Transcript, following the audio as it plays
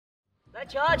来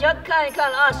瞧啊瞧，看一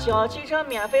看了啊，小汽车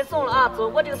免费送了啊，走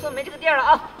过这个村没这个店了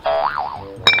啊。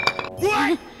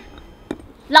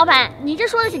老板，你这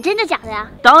说的是真的假的呀？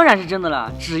当然是真的了，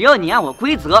只要你按我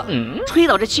规则，吹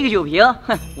倒这7个酒瓶，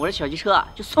哼，我这小汽车啊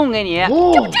就送给你。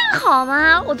这不正好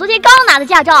吗？我昨天刚拿的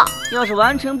驾照。要是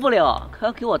完成不了，可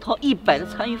要给我掏100的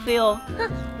参与费哦。哼，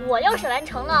我要是完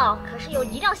成了，可是有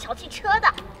1辆小汽车的。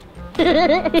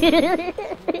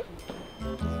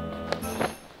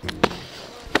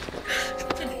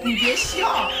你别笑。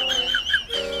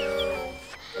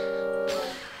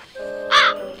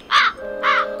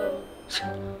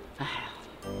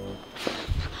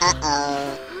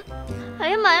哎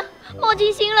呀妈呀，冒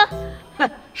金星了！哼，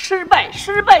失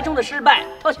败中的失败，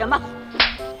掏钱吧。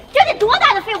这得多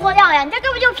大的废货量呀！你这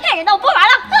根本就是骗人的，我不玩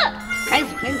了！哼！赶紧。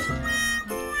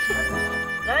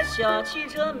来，小汽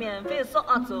车免费送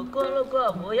啊，走过路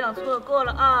过不要错过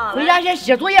了啊！回家先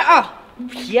写作业啊，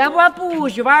撇步不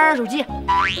许玩手机。哎，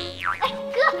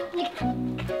哥，你看，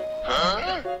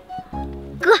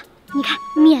哥，你看，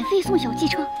免费送小汽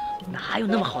车。哪有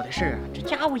那么好的事啊？这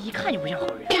家伙一看就不像好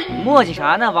人。磨叽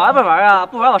啥呢？玩不玩啊？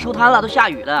不玩我收摊了，都下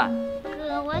雨了。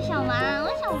哥，我想玩。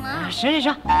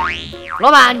行，老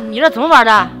板，你这怎么玩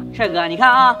的？帅哥，你看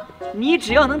啊，你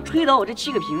只要能吹倒我这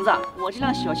7个瓶子，我这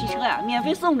辆小汽车呀，免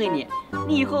费送给你。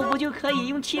你以后不就可以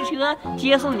用汽车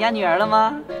接送你家女儿了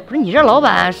吗？不是，你这老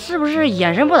板是不是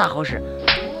眼神不咋好使？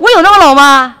我有那么老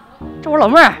吗？这我老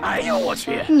妹儿。哎呦我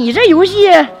去！你这游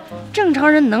戏正常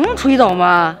人能吹倒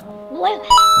吗？我也来。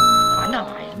玩那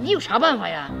玩意儿，你有啥办法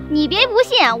呀？你别不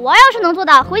信，我要是能做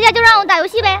到，回家就让我打游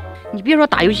戏呗。你别说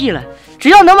打游戏了，只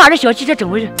要能把这小汽车整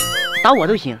回去，打我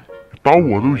都行。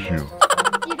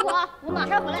记住啊，我马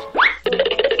上回来。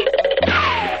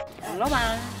老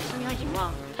板，身体还行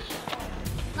吗？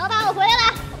老板，我回来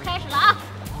了，我开始了啊！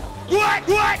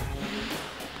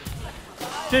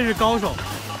真是高手。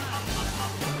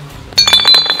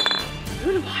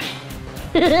我的妈呀！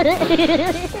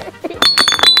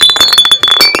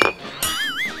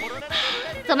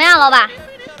怎么样，老板？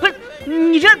不是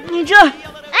你这，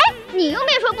哎，你又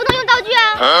没说不能用道具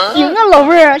啊！行啊，老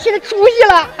妹儿，现在出息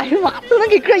了！哎呀妈，都能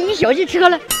给哥赢小汽车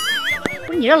了。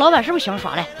不是你这老板是不是想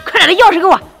耍赖？快点，这钥匙给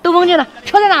我，都忘记了，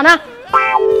车在哪呢？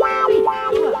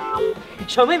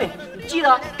小妹妹，你记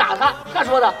得打他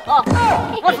说的啊，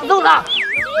我死揍他！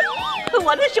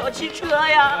我的小汽车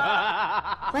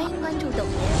呀！欢迎关注懂爷，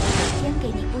每天给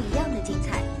你不一样的精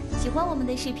彩。喜欢我们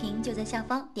的视频就在下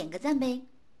方点个赞呗。